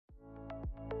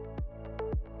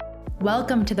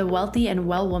Welcome to The Wealthy and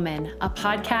Well Woman, a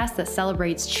podcast that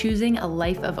celebrates choosing a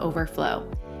life of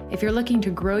overflow. If you're looking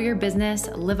to grow your business,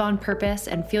 live on purpose,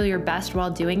 and feel your best while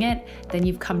doing it, then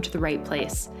you've come to the right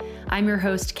place. I'm your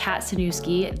host, Kat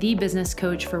Sanuski, the business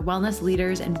coach for wellness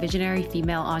leaders and visionary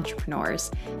female entrepreneurs,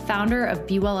 founder of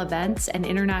Be Well Events, and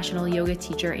international yoga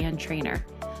teacher and trainer.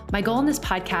 My goal in this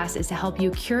podcast is to help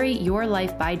you curate your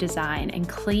life by design and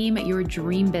claim your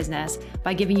dream business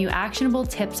by giving you actionable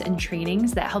tips and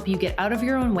trainings that help you get out of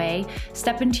your own way,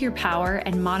 step into your power,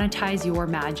 and monetize your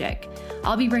magic.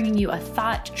 I'll be bringing you a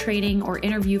thought, training, or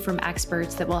interview from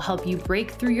experts that will help you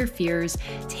break through your fears,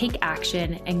 take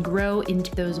action, and grow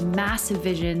into those massive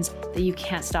visions that you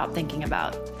can't stop thinking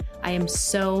about. I am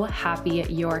so happy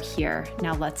you're here.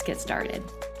 Now let's get started.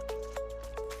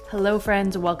 Hello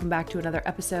friends, welcome back to another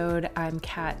episode. I'm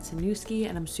Kat Sanuski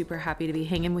and I'm super happy to be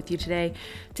hanging with you today.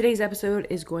 Today's episode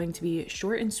is going to be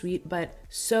short and sweet, but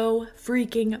so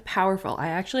freaking powerful. I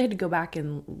actually had to go back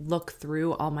and look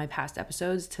through all my past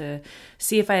episodes to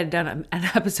see if I had done an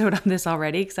episode on this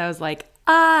already, because I was like,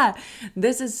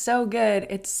 this is so good.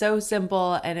 It's so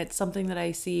simple. And it's something that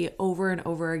I see over and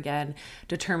over again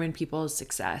determine people's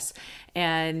success.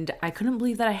 And I couldn't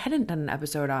believe that I hadn't done an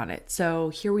episode on it. So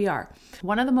here we are.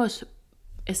 One of the most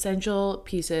essential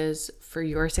pieces for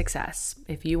your success,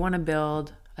 if you want to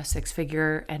build a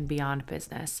six-figure and beyond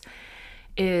business,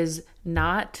 is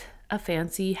not a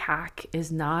fancy hack,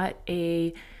 is not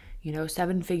a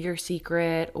seven-figure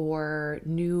secret or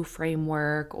new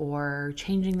framework or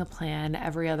changing the plan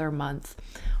every other month.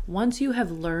 Once you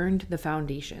have learned the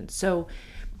foundation. So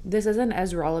this isn't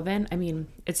as relevant. I mean,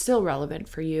 it's still relevant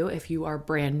for you if you are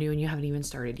brand new and you haven't even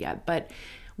started yet. But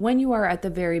when you are at the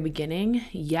very beginning,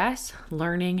 yes,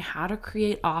 learning how to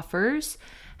create offers,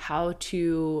 how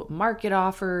to market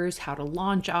offers, how to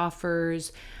launch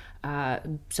offers,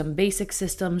 some basic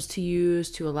systems to use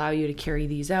to allow you to carry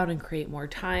these out and create more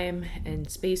time and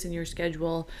space in your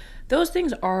schedule. Those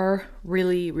things are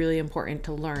really, really important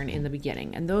to learn in the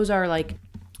beginning. And those are like,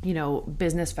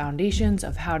 business foundations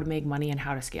of how to make money and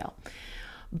how to scale.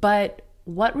 But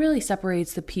what really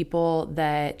separates the people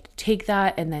that take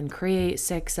that and then create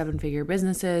 6-7-figure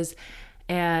businesses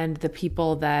and the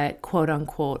people that quote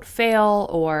unquote fail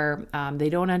or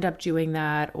they don't end up doing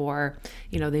that or,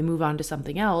 they move on to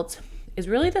something else is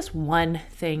really this one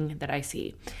thing that I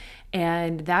see.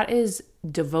 And that is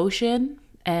devotion,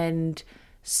 and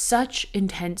such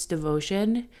intense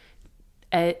devotion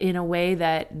in a way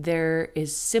that there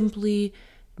is simply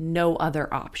no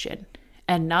other option.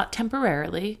 And not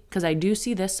temporarily, because I do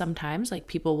see this sometimes, like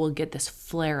people will get this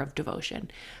flare of devotion.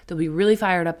 They'll be really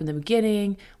fired up in the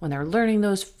beginning when they're learning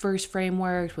those first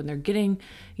frameworks, when they're getting,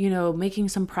 making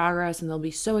some progress, and they'll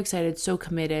be so excited, so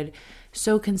committed,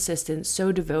 so consistent,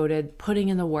 so devoted, putting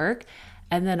in the work.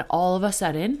 And then all of a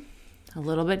sudden, a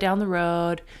little bit down the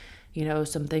road,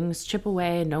 some things chip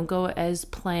away and don't go as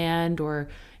planned, or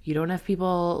you don't have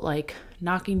people like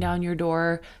knocking down your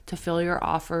door to fill your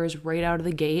offers right out of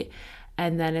the gate.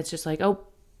 And then it's just like, oh,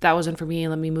 that wasn't for me.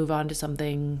 Let me move on to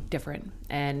something different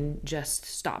and just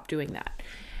stop doing that.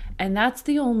 And that's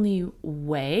the only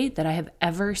way that I have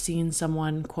ever seen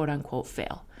someone quote unquote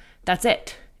fail. That's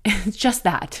it. It's just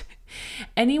that.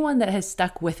 Anyone that has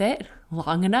stuck with it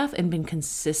long enough and been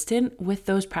consistent with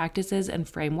those practices and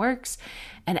frameworks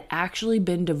and actually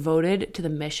been devoted to the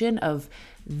mission of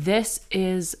this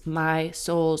is my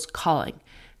soul's calling.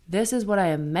 This is what I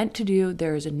am meant to do.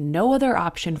 There is no other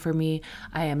option for me.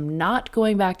 I am not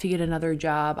going back to get another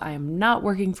job. I am not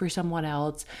working for someone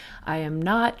else. I am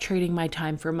not trading my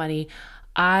time for money.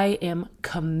 I am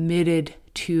committed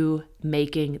to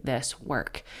making this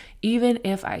work. Even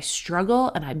if I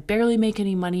struggle and I barely make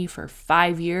any money for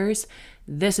 5 years,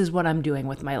 this is what I'm doing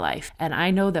with my life. And I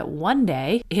know that one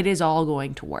day it is all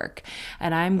going to work.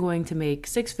 And I'm going to make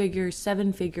 6 figures,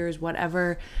 7 figures,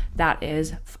 whatever that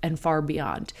is, and far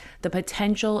beyond. The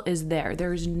potential is there.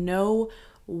 There's no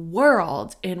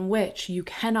world in which you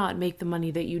cannot make the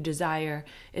money that you desire,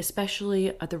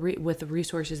 especially with the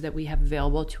resources that we have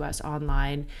available to us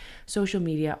online, social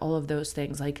media, all of those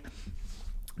things. Like,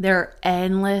 there are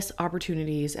endless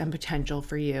opportunities and potential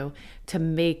for you to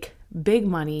make big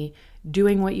money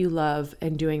doing what you love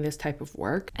and doing this type of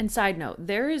work. And side note,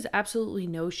 there is absolutely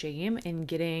no shame in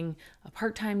getting a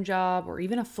part-time job or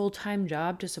even a full-time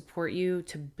job to support you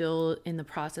to build in the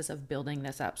process of building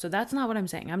this up. So that's not what I'm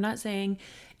saying. I'm not saying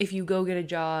if you go get a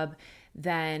job,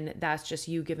 then that's just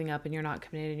you giving up and you're not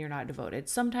committed and you're not devoted.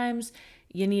 Sometimes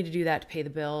you need to do that to pay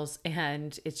the bills,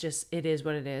 and it is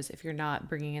what it is if you're not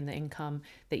bringing in the income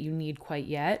that you need quite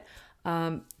yet.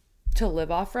 to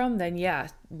live off from, then yeah,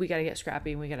 we got to get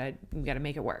scrappy and we got to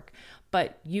make it work.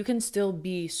 But you can still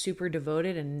be super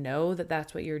devoted and know that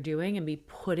that's what you're doing and be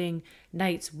putting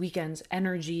nights, weekends,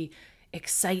 energy,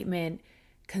 excitement,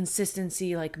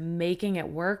 consistency, like making it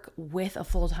work with a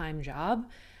full-time job.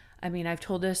 I mean, I've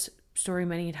told this story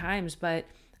many times, but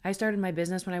I started my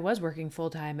business when I was working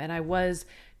full-time and I was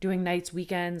doing nights,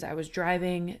 weekends. I was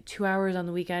driving 2 hours on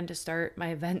the weekend to start my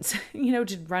events,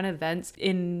 to run events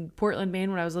in Portland, Maine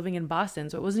when I was living in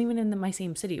Boston. So it wasn't even in my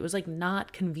same city. It was like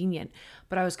not convenient,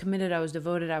 but I was committed. I was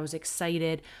devoted. I was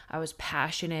excited. I was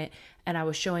passionate, and I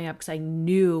was showing up because I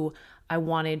knew I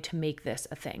wanted to make this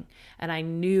a thing. And I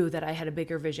knew that I had a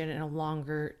bigger vision and a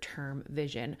longer term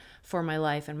vision for my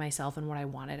life and myself and what I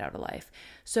wanted out of life.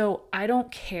 So I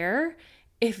don't care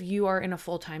if you are in a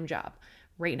full-time job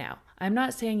right now. I'm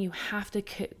not saying you have to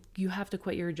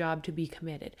quit your job to be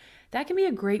committed. That can be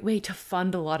a great way to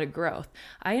fund a lot of growth.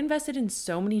 I invested in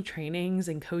so many trainings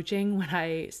and coaching when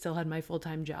I still had my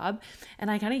full-time job,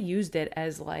 and I kind of used it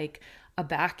as like a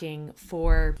backing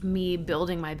for me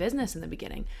building my business in the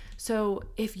beginning. So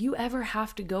if you ever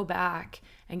have to go back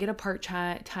and get a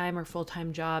part-time or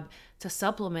full-time job to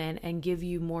supplement and give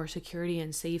you more security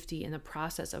and safety in the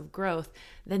process of growth,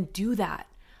 then do that.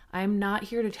 I'm not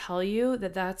here to tell you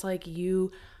that that's like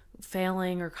you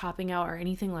failing or copping out or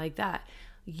anything like that.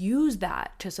 Use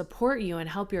that to support you and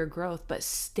help your growth, but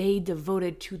stay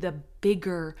devoted to the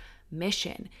bigger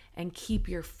mission and keep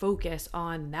your focus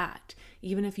on that.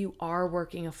 Even if you are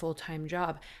working a full-time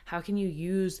job, how can you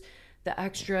use the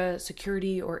extra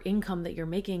security or income that you're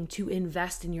making to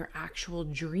invest in your actual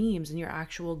dreams and your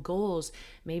actual goals?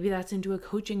 Maybe that's into a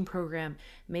coaching program.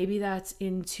 Maybe that's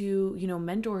into,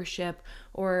 mentorship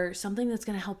or something that's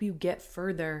going to help you get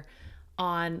further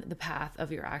on the path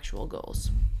of your actual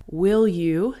goals. Will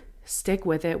you stick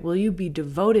with it? Will you be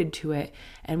devoted to it?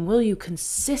 And will you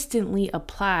consistently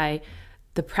apply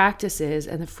the practices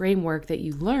and the framework that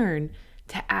you learn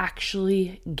to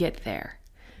actually get there?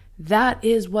 That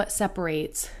is what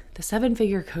separates the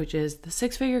 7-figure coaches, the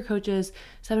 6-figure coaches,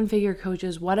 7-figure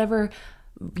coaches, whatever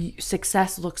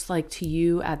success looks like to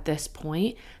you at this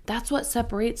point. That's what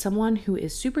separates someone who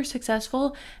is super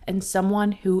successful and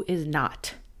someone who is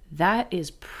not. That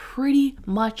is pretty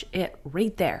much it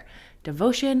right there.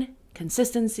 Devotion,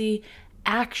 consistency,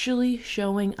 actually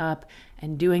showing up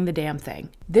and doing the damn thing.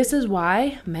 This is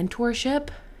why mentorship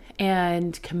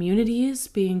and communities,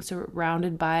 being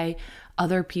surrounded by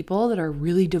other people that are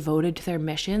really devoted to their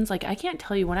missions. Like, I can't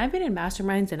tell you, when I've been in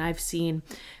masterminds and I've seen,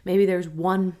 maybe there's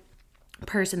one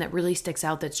person that really sticks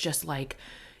out that's just like,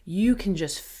 you can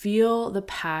just feel the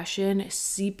passion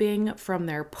seeping from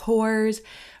their pores,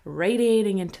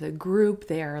 radiating into the group.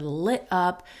 They are lit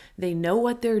up. They know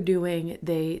what they're doing.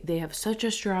 They have such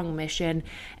a strong mission,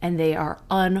 and they are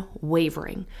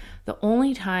unwavering. The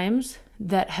only times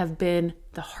that have been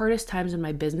the hardest times in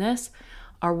my business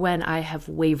are when I have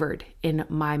wavered in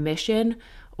my mission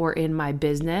or in my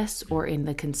business or in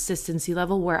the consistency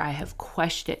level, where I have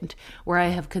questioned, where I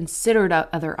have considered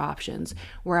other options,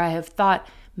 where I have thought,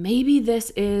 maybe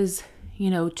this is,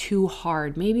 too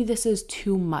hard. Maybe this is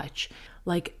too much.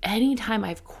 Like, anytime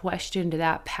I've questioned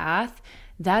that path,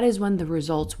 that is when the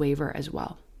results waver as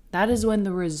well. That is when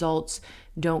the results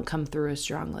don't come through as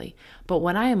strongly. But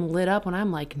when I am lit up, when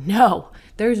I'm like, no,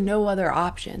 there's no other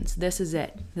options. This is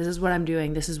it. This is what I'm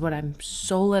doing. This is what I'm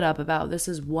so lit up about. This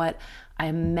is what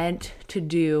I'm meant to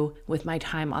do with my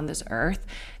time on this earth.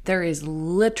 There is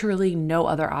literally no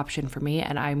other option for me,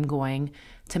 and I'm going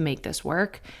to make this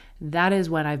work. That is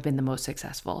when I've been the most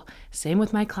successful. Same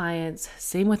with my clients,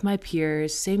 same with my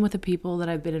peers, same with the people that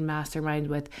I've been in masterminds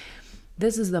with.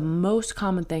 This is the most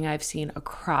common thing I've seen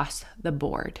across the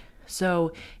board.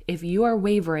 So if you are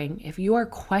wavering, if you are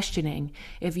questioning,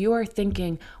 if you are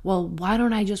thinking, well, why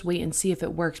don't I just wait and see if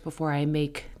it works before I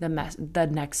make the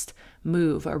next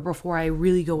move, or before I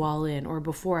really go all in, or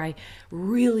before I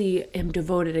really am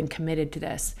devoted and committed to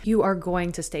this, you are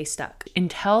going to stay stuck.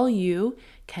 Until you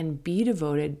can be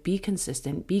devoted, be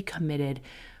consistent, be committed,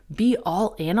 be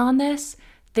all in on this,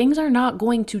 things are not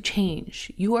going to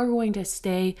change. You are going to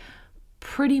stay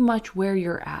pretty much where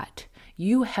you're at.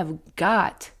 You have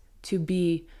got to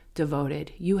be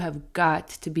devoted. You have got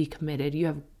to be committed. You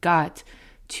have got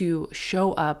to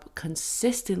show up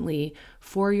consistently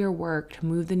for your work to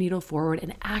move the needle forward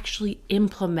and actually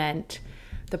implement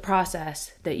the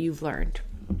process that you've learned,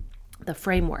 the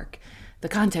framework, the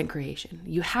content creation.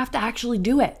 You have to actually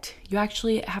do it. You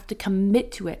actually have to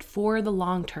commit to it for the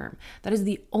long term. That is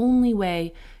the only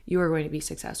way you are going to be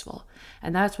successful.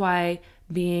 And that's why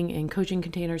being in coaching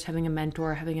containers, having a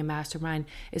mentor, having a mastermind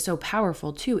is so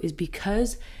powerful too, is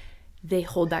because they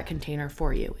hold that container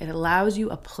for you. It allows you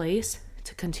a place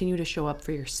to continue to show up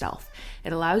for yourself.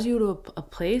 It allows you to a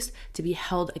place to be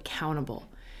held accountable.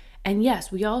 And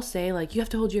yes, we all say like, you have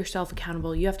to hold yourself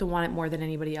accountable. You have to want it more than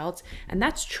anybody else. And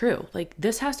that's true. Like,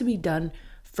 this has to be done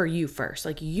for you first.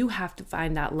 Like, you have to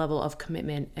find that level of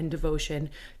commitment and devotion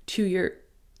to your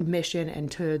mission and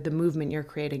to the movement you're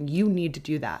creating. You need to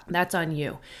do that. That's on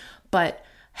you. But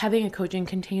having a coaching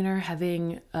container,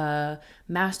 having a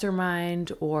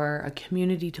mastermind or a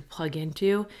community to plug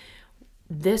into,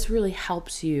 this really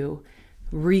helps you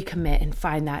recommit and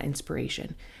find that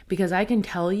inspiration. Because I can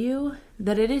tell you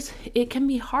that it can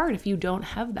be hard if you don't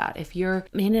have that. If you're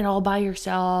in it all by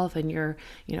yourself and you're,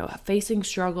 facing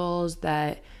struggles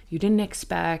that you didn't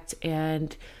expect,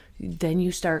 and then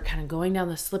you start kind of going down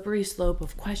the slippery slope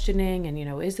of questioning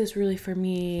and, is this really for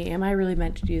me? Am I really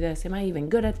meant to do this? Am I even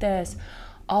good at this?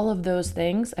 All of those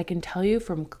things, I can tell you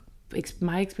from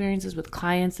my experiences with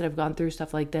clients that have gone through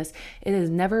stuff like this, it has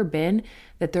never been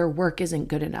that their work isn't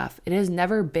good enough. It has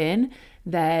never been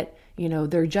that,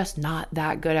 they're just not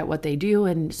that good at what they do,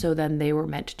 and so then they were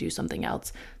meant to do something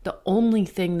else. The only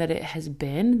thing that it has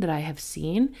been that I have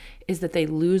seen is that they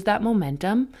lose that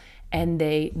momentum and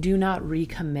they do not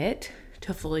recommit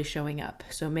to fully showing up.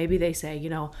 So maybe they say,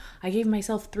 I gave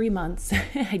myself 3 months.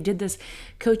 I did this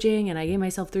coaching and I gave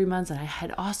myself 3 months and I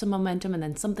had awesome momentum, and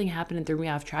then something happened and threw me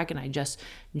off track and I just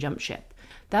jumped ship.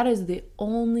 That is the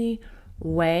only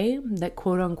way that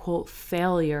quote unquote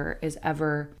failure is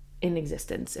ever in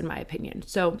existence, in my opinion.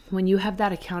 So when you have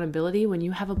that accountability, when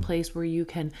you have a place where you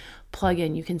can plug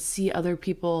in, you can see other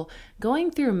people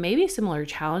going through maybe similar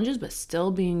challenges, but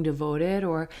still being devoted,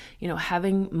 or,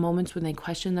 having moments when they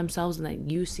question themselves and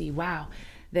that you see, wow,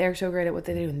 they're so great at what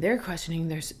they do and they're questioning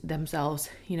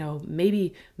themselves.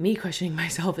 Maybe me questioning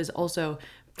myself is also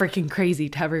freaking crazy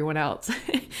to everyone else.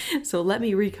 So let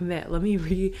me recommit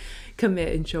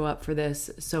and show up for this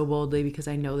so boldly, because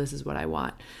I know this is what I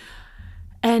want.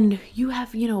 And you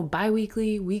have,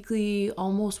 bi-weekly, weekly,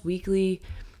 almost weekly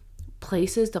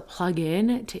places to plug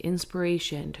in to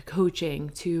inspiration, to coaching,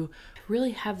 to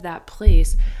really have that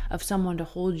place of someone to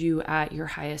hold you at your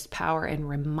highest power and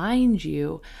remind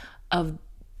you of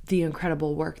the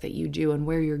incredible work that you do and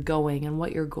where you're going and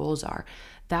what your goals are.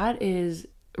 That is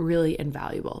really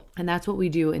invaluable. And that's what we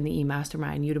do in the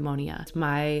eMastermind Eudaimonia. It's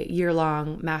my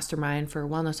year-long mastermind for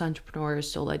wellness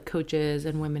entrepreneurs, soul-led coaches,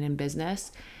 and women in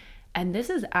business. And this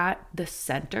is at the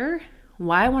center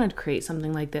why I wanted to create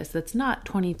something like this that's not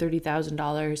 $20,000,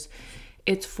 $30,000.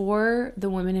 It's for the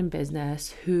women in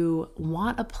business who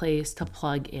want a place to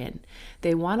plug in.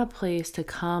 They want a place to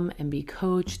come and be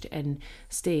coached and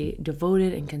stay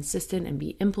devoted and consistent and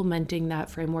be implementing that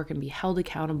framework and be held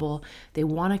accountable. They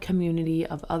want a community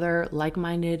of other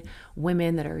like-minded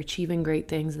women that are achieving great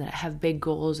things, that have big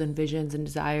goals and visions and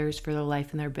desires for their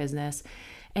life and their business.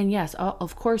 And yes,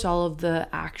 of course, all of the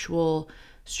actual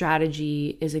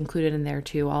strategy is included in there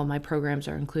too. All my programs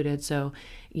are included. So,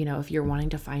 if you're wanting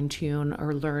to fine tune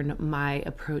or learn my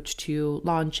approach to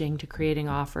launching, to creating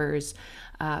offers,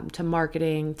 to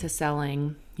marketing, to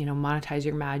selling, monetize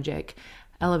your magic,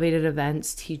 Elevated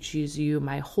Events teaches you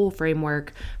my whole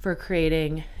framework for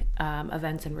creating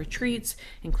events and retreats,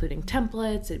 including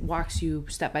templates. It walks you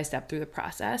step by step through the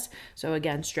process. So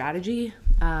again, strategy,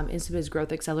 InstaBiz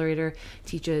Growth Accelerator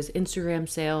teaches Instagram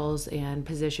sales and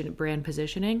brand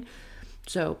positioning.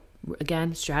 So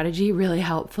again, strategy, really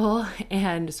helpful.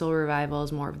 And Soul Revival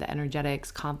is more of the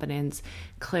energetics, confidence,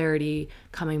 clarity,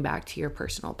 coming back to your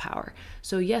personal power.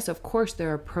 So yes, of course,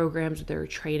 there are programs, there are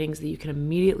trainings that you can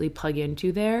immediately plug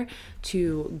into there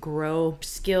to grow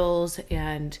skills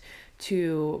and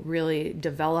to really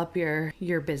develop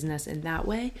your business in that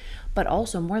way. But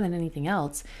also, more than anything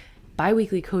else,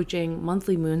 bi-weekly coaching,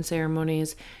 monthly moon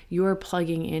ceremonies, you're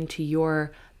plugging into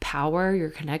your power, your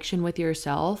connection with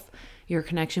yourself, your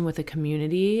connection with a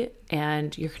community,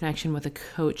 and your connection with a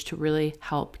coach to really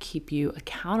help keep you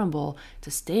accountable to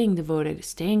staying devoted,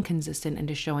 staying consistent, and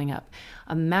to showing up.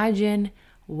 Imagine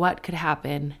what could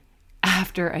happen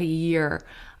after a year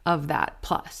of that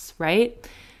plus, right?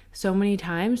 So many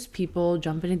times people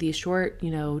jump into these short,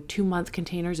 2-month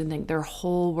containers and think their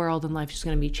whole world and life is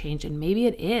going to be changed. And maybe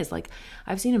it is. Like,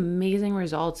 I've seen amazing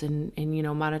results in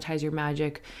Monetize Your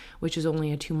Magic, which is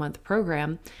only a 2-month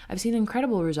program. I've seen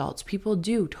incredible results. People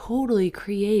do totally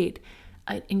create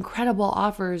incredible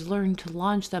offers, learn to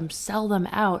launch them, sell them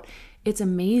out. It's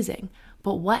amazing.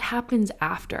 But what happens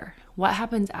after? What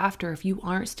happens after if you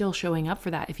aren't still showing up for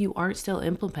that, if you aren't still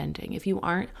implementing, if you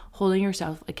aren't holding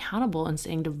yourself accountable and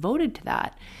staying devoted to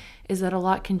that, is that a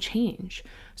lot can change.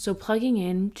 So plugging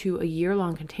into a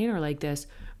year-long container like this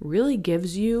really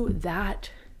gives you that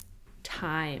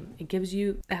time. It gives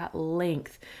you that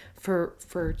length for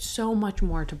so much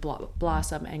more to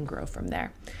blossom and grow from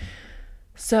there.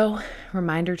 So,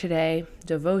 reminder today,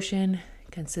 devotion,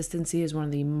 consistency is one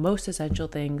of the most essential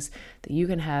things that you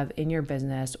can have in your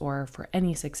business or for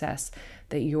any success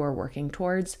that you're working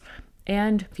towards.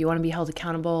 And if you want to be held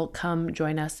accountable, come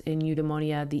join us in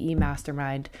Eudaimonia, the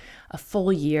e-mastermind, a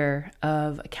full year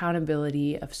of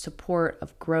accountability, of support,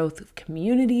 of growth, of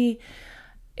community.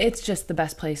 It's just the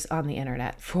best place on the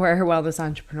internet for wellness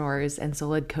entrepreneurs and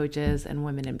solid coaches and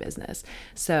women in business.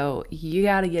 So you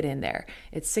got to get in there.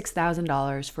 It's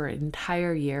 $6,000 for an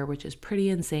entire year, which is pretty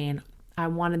insane. I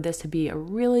wanted this to be a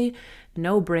really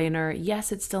no-brainer.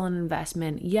 Yes, it's still an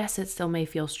investment. Yes, it still may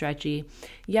feel stretchy.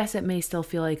 Yes, it may still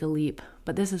feel like a leap,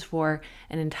 but this is for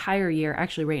an entire year.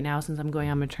 Actually, right now, since I'm going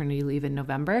on maternity leave in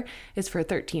November, it's for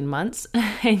 13 months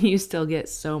and you still get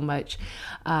so much.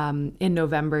 In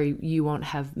November, you won't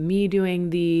have me doing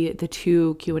the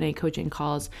 2 Q&A coaching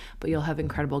calls, but you'll have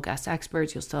incredible guest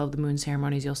experts. You'll still have the moon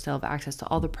ceremonies. You'll still have access to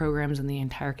all the programs in the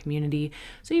entire community.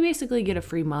 So you basically get a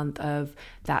free month of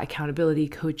that accountability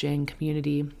coaching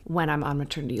community when I'm on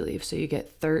maternity leave. So you get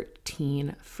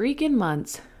 13 freaking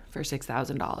months for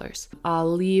 $6,000.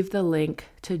 I'll leave the link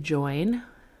to join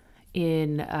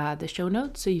in the show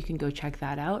notes so you can go check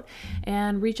that out,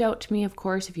 and reach out to me, of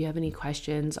course, if you have any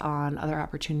questions on other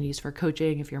opportunities for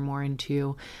coaching. If you're more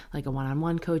into like a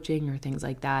one-on-one coaching or things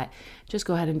like that, just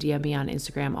go ahead and DM me on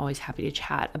Instagram. Always happy to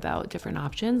chat about different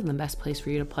options and the best place for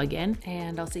you to plug in,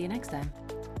 and I'll see you next time.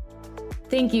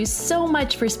 Thank you so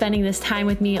much for spending this time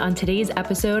with me on today's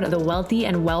episode of the Wealthy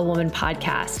and Well Woman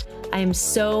podcast. I am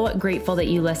so grateful that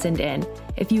you listened in.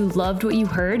 If you loved what you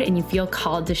heard and you feel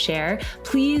called to share,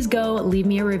 please go leave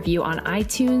me a review on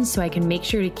iTunes so I can make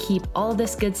sure to keep all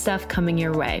this good stuff coming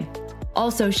your way.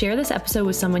 Also, share this episode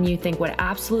with someone you think would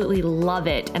absolutely love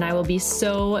it, and I will be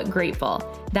so grateful.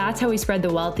 That's how we spread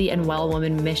the Wealthy and Well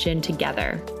Woman mission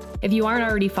together. If you aren't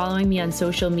already following me on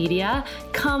social media,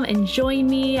 come and join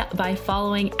me by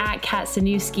following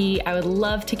 @KatSanewski. I would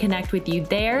love to connect with you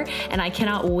there, and I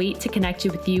cannot wait to connect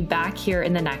with you back here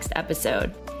in the next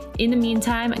episode. In the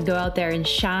meantime, go out there and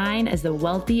shine as the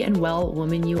wealthy and well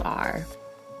woman you are.